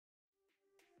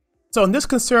So in this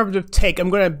conservative take, I'm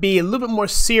going to be a little bit more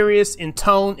serious in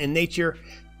tone and nature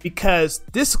because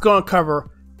this is going to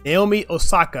cover Naomi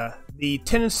Osaka, the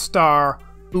tennis star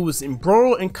who was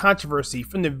embroiled in controversy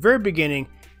from the very beginning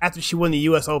after she won the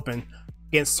US Open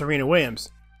against Serena Williams.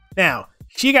 Now,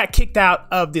 she got kicked out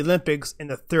of the Olympics in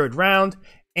the third round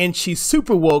and she's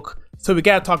super woke, so we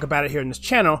got to talk about it here in this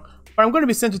channel. But I'm going to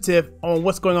be sensitive on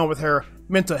what's going on with her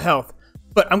mental health.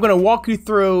 But I'm going to walk you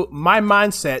through my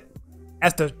mindset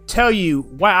as to tell you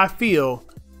why I feel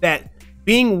that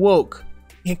being woke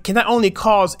can not only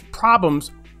cause problems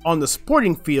on the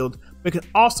sporting field, but can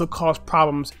also cause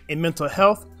problems in mental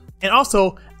health and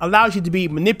also allows you to be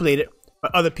manipulated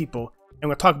by other people. And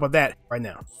we're going to talk about that right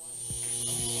now.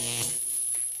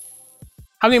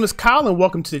 Hi, my name is Kyle and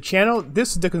welcome to the channel.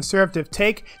 This is the Conservative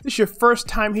Take. This is your first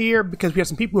time here because we have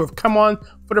some people who have come on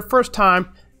for the first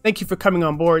time. Thank you for coming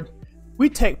on board. We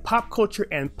take pop culture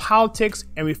and politics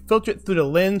and we filter it through the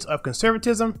lens of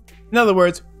conservatism. In other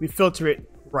words, we filter it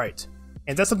right.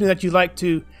 And if that's something that you'd like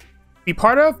to be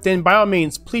part of, then by all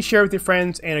means, please share with your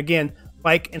friends. And again,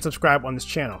 like and subscribe on this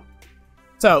channel.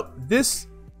 So this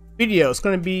video is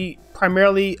going to be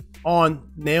primarily on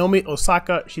Naomi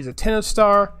Osaka. She's a tennis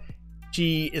star.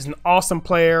 She is an awesome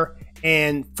player.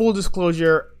 And full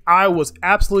disclosure, I was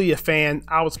absolutely a fan.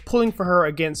 I was pulling for her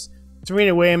against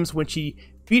Serena Williams when she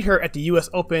beat her at the US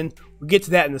Open. We'll get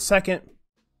to that in a second.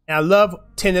 And I love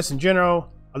tennis in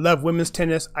general. I love women's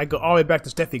tennis. I go all the way back to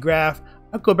Steffi Graf.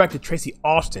 I go back to Tracy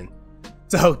Austin.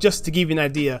 So just to give you an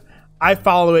idea, I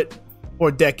follow it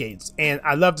for decades and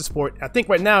I love the sport. I think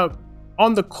right now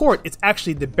on the court, it's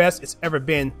actually the best it's ever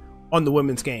been on the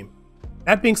women's game.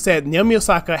 That being said, Naomi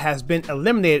Osaka has been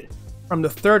eliminated from the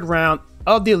third round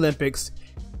of the Olympics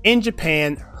in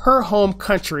Japan, her home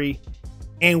country.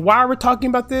 And why we're talking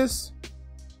about this?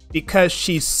 Because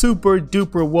she's super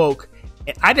duper woke.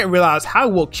 And I didn't realize how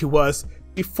woke she was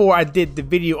before I did the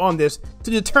video on this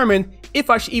to determine if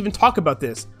I should even talk about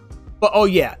this. But oh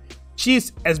yeah,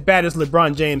 she's as bad as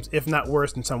LeBron James, if not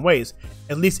worse in some ways,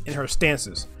 at least in her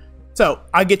stances. So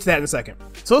I'll get to that in a second.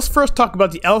 So let's first talk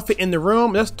about the elephant in the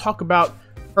room. Let's talk about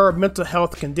her mental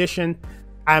health condition.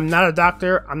 I'm not a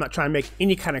doctor. I'm not trying to make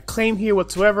any kind of claim here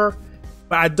whatsoever,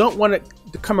 but I don't want it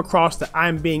to come across that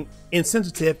I'm being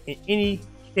insensitive in any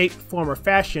shape, form, or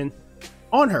fashion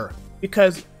on her,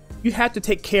 because you have to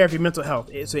take care of your mental health.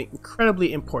 It's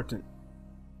incredibly important.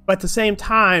 But at the same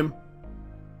time,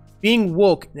 being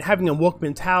woke and having a woke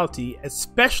mentality,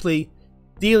 especially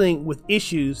dealing with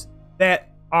issues that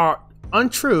are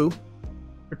untrue,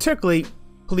 particularly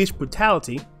police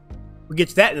brutality, we'll get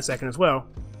to that in a second as well,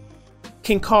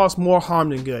 can cause more harm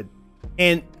than good.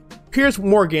 And Piers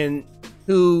Morgan,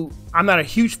 who I'm not a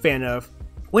huge fan of,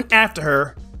 went after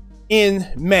her in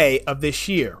May of this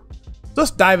year. So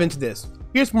let's dive into this.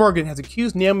 Piers Morgan has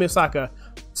accused Naomi Osaka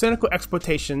of cynical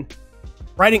exploitation,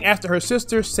 writing after her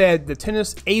sister said the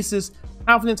tennis ace's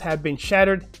confidence had been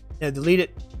shattered in a deleted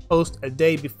post a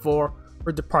day before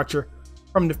her departure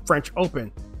from the French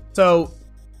Open. So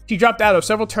she dropped out of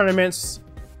several tournaments,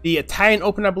 the Italian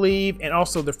Open, I believe, and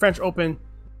also the French Open,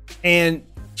 and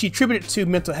she attributed it to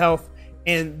mental health.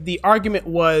 And the argument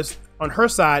was on her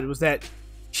side was that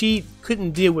she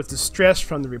couldn't deal with the stress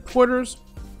from the reporters.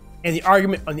 And the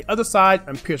argument on the other side,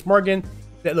 on Piers Morgan,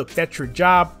 that look, that's your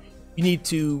job. You need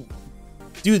to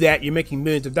do that. You're making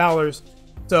millions of dollars.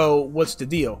 So what's the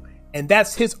deal? And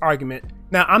that's his argument.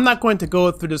 Now, I'm not going to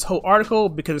go through this whole article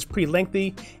because it's pretty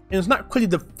lengthy and it's not really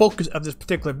the focus of this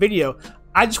particular video.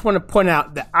 I just want to point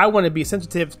out that I want to be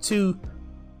sensitive to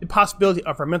the possibility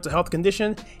of her mental health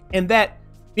condition, and that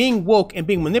being woke and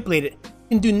being manipulated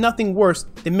can do nothing worse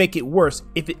than make it worse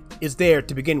if it is there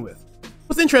to begin with.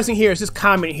 What's interesting here is this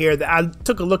comment here that I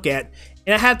took a look at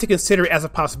and I had to consider it as a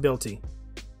possibility.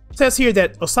 It says here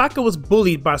that Osaka was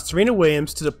bullied by Serena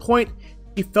Williams to the point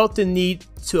he felt the need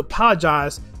to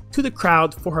apologize to the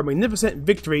crowd for her magnificent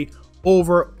victory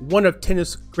over one of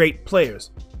tennis' great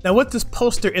players. Now, what this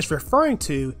poster is referring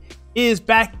to is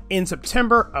back in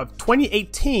September of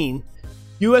 2018,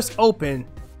 US Open,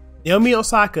 Naomi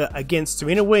Osaka against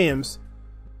Serena Williams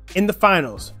in the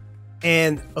finals,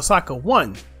 and Osaka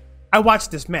won. I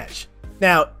watched this match.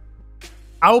 Now,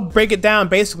 I'll break it down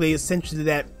basically essentially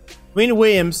that Serena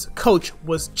Williams' coach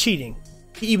was cheating.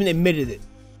 He even admitted it,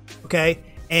 okay?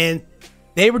 And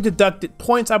they were deducted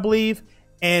points, I believe,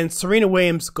 and Serena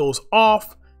Williams goes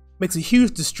off, makes a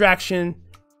huge distraction.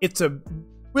 It's a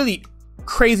really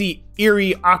crazy,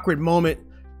 eerie, awkward moment.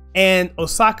 And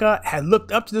Osaka had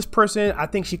looked up to this person. I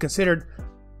think she considered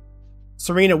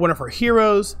Serena one of her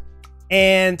heroes.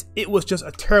 And it was just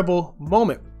a terrible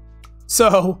moment.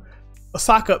 So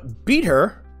Osaka beat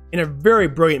her in a very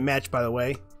brilliant match, by the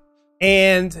way.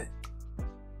 And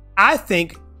I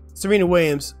think Serena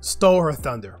Williams stole her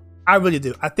thunder. I really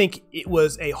do. I think it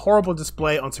was a horrible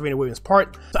display on Serena Williams'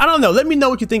 part. So I don't know. Let me know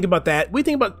what you think about that. What do you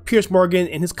think about Piers Morgan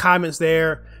and his comments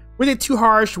there? Were they too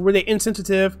harsh? Were they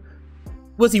insensitive?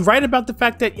 Was he right about the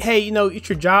fact that, hey, you know, it's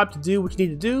your job to do what you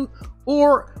need to do?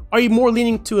 Or are you more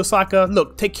leaning to Osaka?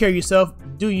 Look, take care of yourself.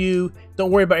 Do you.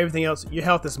 Don't worry about everything else. Your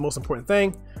health is the most important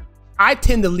thing. I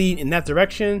tend to lean in that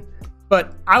direction,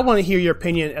 but I want to hear your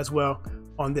opinion as well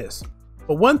on this.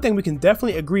 But one thing we can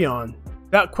definitely agree on,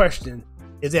 without question,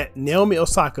 is that Naomi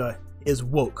Osaka is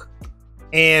woke.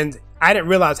 And I didn't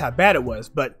realize how bad it was,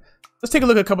 but let's take a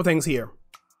look at a couple things here.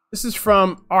 This is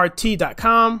from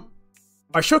RT.com.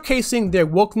 By showcasing their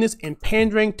wokeness and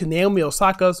pandering to Naomi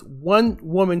Osaka's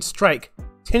one-woman strike,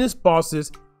 tennis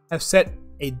bosses have set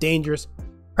a dangerous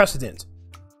precedent.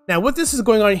 Now, what this is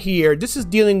going on here, this is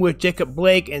dealing with Jacob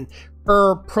Blake and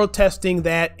her protesting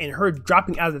that and her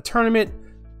dropping out of the tournament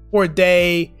for a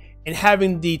day and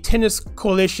having the tennis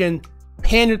coalition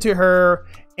pander to her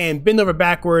and bend over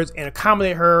backwards and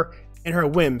accommodate her and her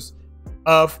whims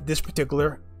of this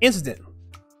particular incident.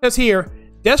 It says here,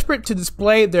 desperate to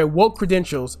display their woke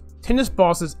credentials, tennis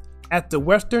bosses at the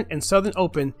Western and Southern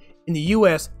Open in the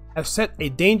US have set a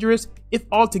dangerous, if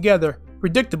altogether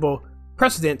predictable,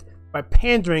 precedent by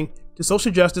pandering to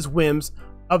social justice whims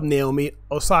of Naomi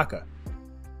Osaka.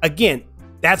 Again,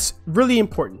 that's really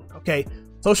important, okay?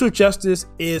 Social justice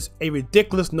is a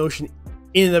ridiculous notion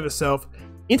in and of itself.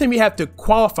 Anytime you have to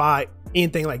qualify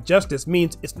anything like justice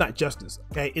means it's not justice,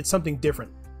 okay? It's something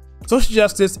different. Social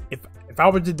justice, if I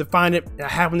were to define it, and I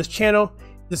have on this channel,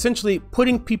 is essentially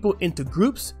putting people into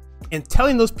groups and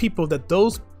telling those people that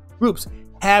those groups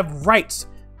have rights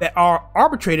that are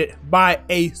arbitrated by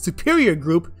a superior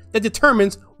group that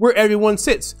determines where everyone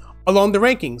sits along the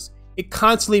rankings. It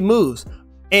constantly moves,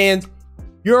 and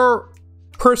your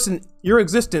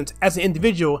existence as an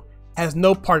individual has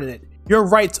no part in it. Your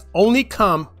rights only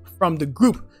come from the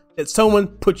group that someone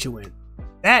put you in.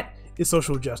 That is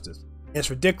social justice. And it's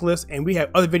ridiculous, and we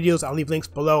have other videos. I'll leave links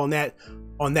below on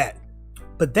that.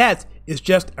 But that is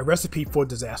just a recipe for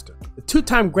disaster. The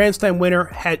two-time Grand Slam winner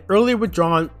had earlier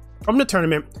withdrawn from the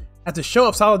tournament as a show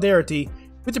of solidarity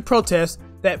with the protests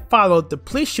that followed the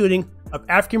police shooting of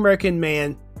African-American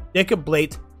man Jacob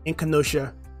Blake in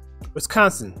Kenosha,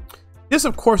 Wisconsin. This,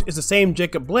 of course, is the same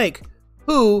Jacob Blake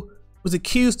who was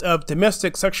accused of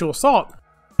domestic sexual assault.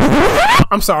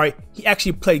 I'm sorry, he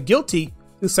actually pled guilty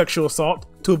to sexual assault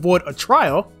to avoid a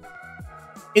trial.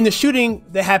 In the shooting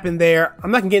that happened there,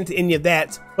 I'm not gonna get into any of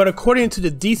that, but according to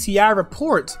the DCI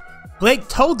report, Blake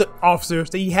told the officers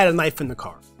that he had a knife in the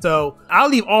car. So I'll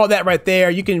leave all that right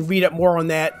there. You can read up more on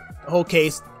that, the whole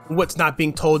case, what's not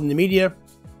being told in the media,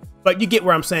 but you get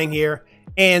what I'm saying here.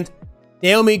 And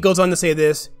Naomi goes on to say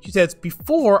this. She says,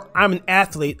 before I'm an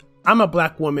athlete, I'm a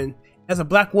black woman. As a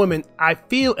black woman, I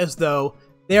feel as though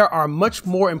there are much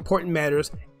more important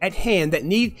matters at hand that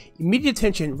need immediate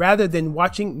attention rather than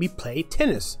watching me play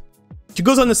tennis. She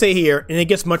goes on to say here, and it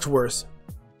gets much worse.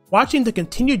 Watching the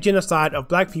continued genocide of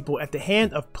black people at the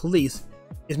hand of police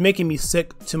is making me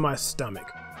sick to my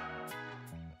stomach.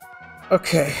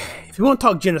 Okay, if you want to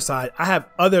talk genocide, I have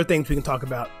other things we can talk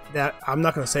about that I'm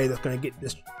not going to say that's going to get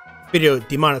this video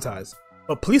demonetized.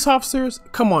 But police officers,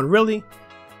 come on, really?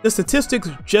 The statistics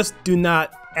just do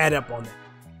not add up on that.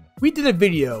 We did a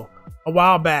video a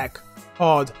while back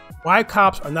called Why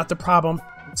Cops Are Not the Problem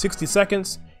in 60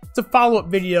 Seconds. It's a follow-up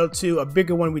video to a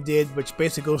bigger one we did, which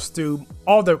basically goes through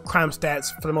all the crime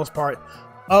stats, for the most part,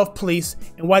 of police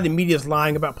and why the media is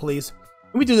lying about police.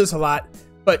 And we do this a lot,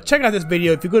 but check out this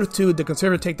video. If you go to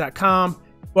theconservativetake.com,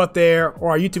 go out there,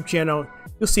 or our YouTube channel,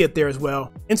 you'll see it there as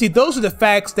well. And see, those are the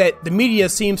facts that the media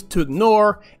seems to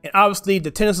ignore, and obviously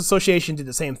the Tennis Association did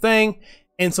the same thing,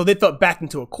 and so they felt backed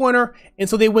into a corner, and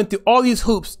so they went through all these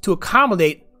hoops to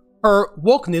accommodate her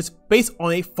wokeness based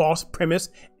on a false premise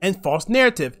and false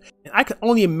narrative. And I can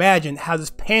only imagine how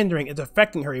this pandering is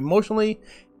affecting her emotionally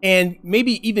and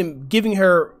maybe even giving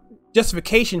her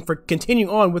justification for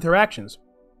continuing on with her actions.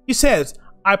 She says,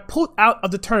 I pulled out of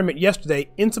the tournament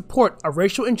yesterday in support of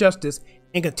racial injustice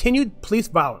and continued police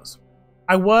violence.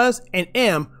 I was and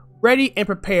am ready and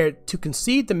prepared to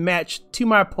concede the match to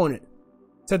my opponent,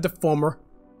 said the former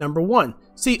 #1.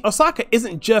 See, Osaka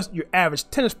isn't just your average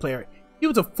tennis player. He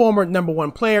was a former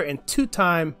 #1 player and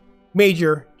two-time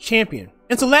major champion.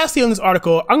 And so lastly on this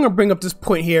article, I'm going to bring up this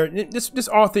point here. This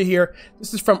author here,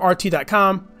 this is from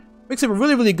RT.com, makes up a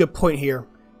really, really good point here.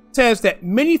 It says that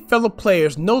many fellow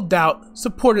players no doubt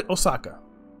supported Osaka.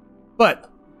 But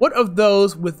what of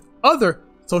those with other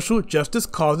social justice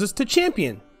causes to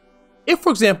champion? If,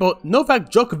 for example, Novak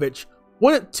Djokovic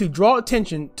wanted to draw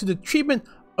attention to the treatment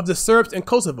of the Serbs in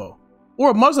Kosovo,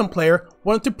 or a Muslim player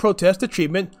wanted to protest the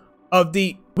treatment of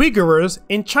the Uyghurs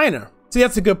in China. See,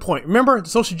 that's a good point. Remember, the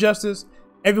social justice,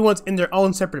 everyone's in their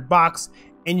own separate box,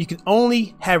 and you can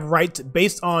only have rights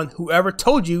based on whoever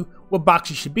told you what box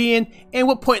you should be in and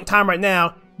what point in time right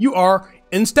now you are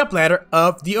in the stepladder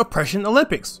of the oppression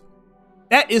Olympics.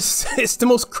 That is, it's the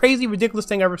most crazy, ridiculous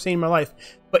thing I've ever seen in my life,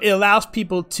 but it allows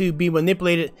people to be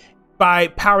manipulated by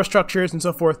power structures and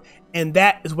so forth, and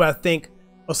that is what I think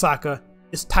Osaka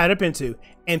is tied up into.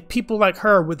 And people like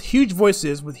her with huge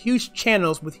voices, with huge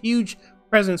channels, with huge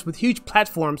presence, with huge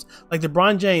platforms like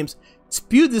LeBron James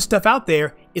spew this stuff out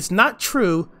there. It's not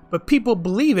true, but people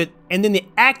believe it and then they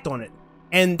act on it.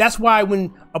 And that's why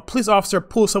when a police officer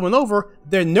pulls someone over,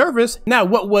 they're nervous. Now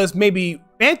what was maybe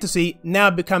fantasy now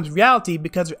becomes reality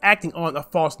because they're acting on a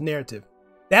false narrative.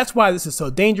 That's why this is so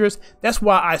dangerous. That's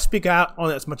why I speak out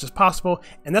on it as much as possible.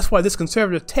 And that's why this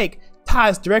conservative take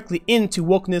ties directly into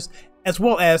wokeness, as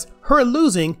well as her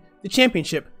losing the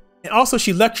championship. And also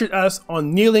she lectured us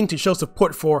on kneeling to show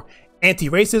support for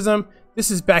anti-racism. This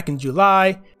is back in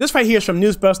July. This right here is from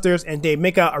Newsbusters, and they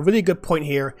make out a really good point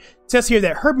here. It says here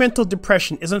that her mental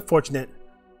depression is unfortunate,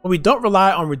 but we don't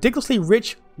rely on ridiculously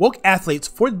rich, woke athletes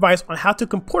for advice on how to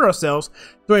comport ourselves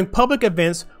during public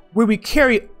events where we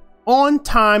carry on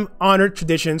time-honored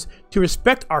traditions to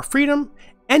respect our freedom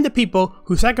and the people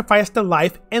who sacrificed their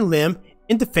life and limb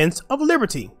in defense of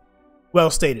liberty. Well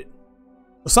stated.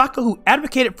 Osaka, who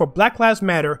advocated for Black Lives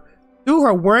Matter through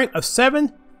her wearing of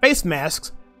 7 face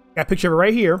masks, got a picture of it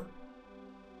right here,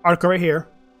 article right here.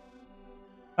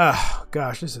 Oh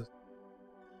gosh, this is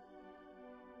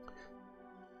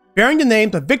bearing the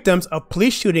names of victims of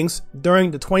police shootings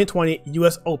during the 2020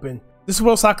 US Open. This is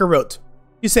what Osaka wrote.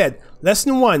 She said,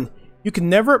 "Lesson 1, you can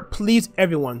never please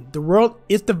everyone. The world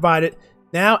is divided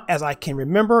now as I can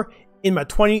remember in my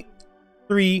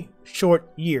 23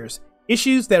 short years.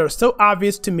 Issues that are so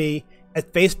obvious to me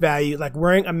at face value, like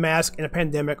wearing a mask in a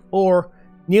pandemic or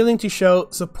kneeling to show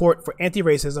support for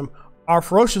anti-racism, are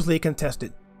ferociously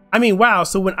contested." I mean, wow,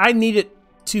 so when I needed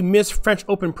to miss French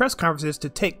Open press conferences to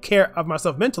take care of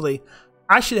myself mentally,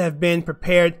 I should have been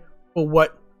prepared for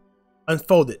what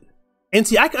unfolded. And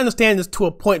see, I can understand this to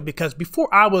a point because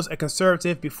before I was a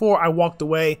conservative, before I walked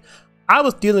away, I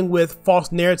was dealing with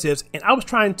false narratives and I was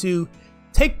trying to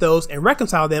take those and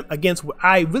reconcile them against what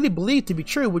I really believed to be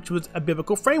true, which was a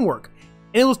biblical framework.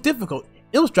 And it was difficult.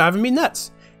 It was driving me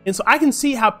nuts. And so I can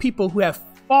see how people who have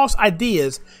false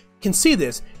ideas can see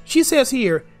this. She says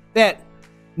here that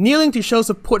kneeling to show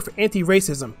support for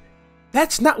anti-racism,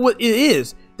 that's not what it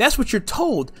is. That's what you're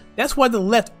told. That's why the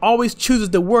left always chooses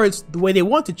the words the way they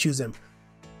want to choose them.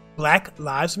 Black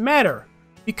Lives Matter.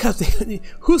 Because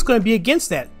who's going to be against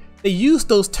that? They use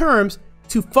those terms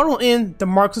to funnel in the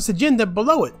Marxist agenda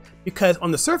below it. Because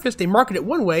on the surface, they market it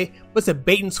one way, but it's a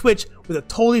bait and switch with a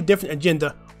totally different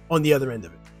agenda on the other end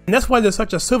of it. And that's why there's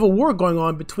such a civil war going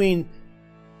on between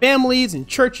families and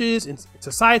churches and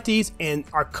societies and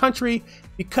our country,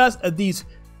 because of these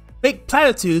fake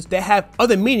platitudes that have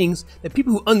other meanings, that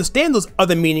people who understand those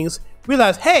other meanings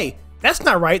realize, hey, that's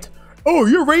not right. Oh,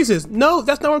 you're racist. No,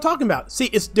 that's not what I'm talking about. See,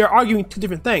 they're arguing two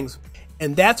different things.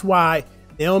 And that's why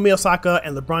Naomi Osaka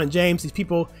and LeBron James, these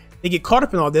people, they get caught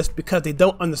up in all this because they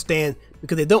don't understand,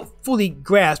 because they don't fully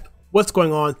grasp what's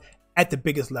going on at the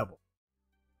biggest level.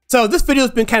 So this video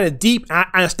has been kind of deep. I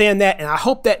understand that, and I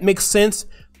hope that makes sense.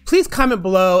 Please comment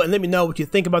below and let me know what you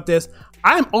think about this.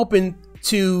 I'm open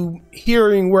to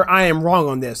hearing where I am wrong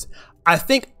on this. I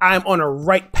think I'm on a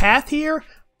right path here,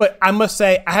 but I must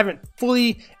say I haven't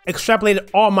fully extrapolated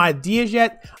all my ideas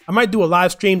yet. I might do a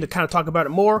live stream to kind of talk about it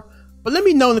more, but let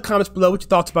me know in the comments below what your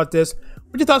thoughts about this.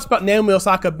 What your thoughts about Naomi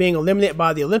Osaka being eliminated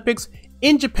by the Olympics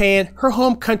in Japan, her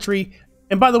home country.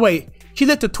 And by the way, she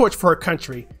lit the torch for her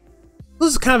country. This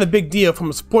is kind of a big deal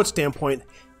from a sports standpoint.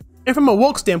 And from a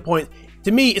woke standpoint,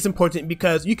 to me, it's important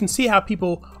because you can see how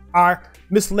people are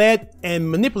misled and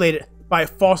manipulated by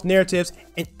false narratives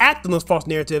and act on those false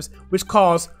narratives, which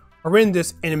cause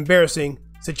horrendous and embarrassing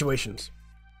situations.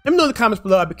 Let me know in the comments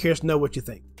below. I'd be curious to know what you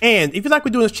think. And if you like what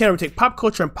we do on this channel, we take pop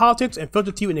culture and politics and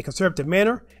filter to you in a conservative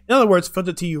manner. In other words,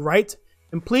 filter to you right.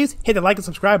 And please hit the like and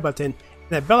subscribe button and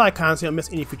that bell icon so you don't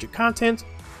miss any future content.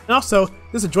 And also,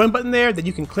 there's a join button there that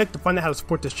you can click to find out how to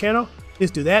support this channel.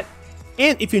 Please do that.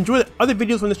 And if you enjoy the other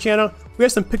videos on this channel, we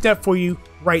have some picked out for you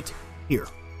right here.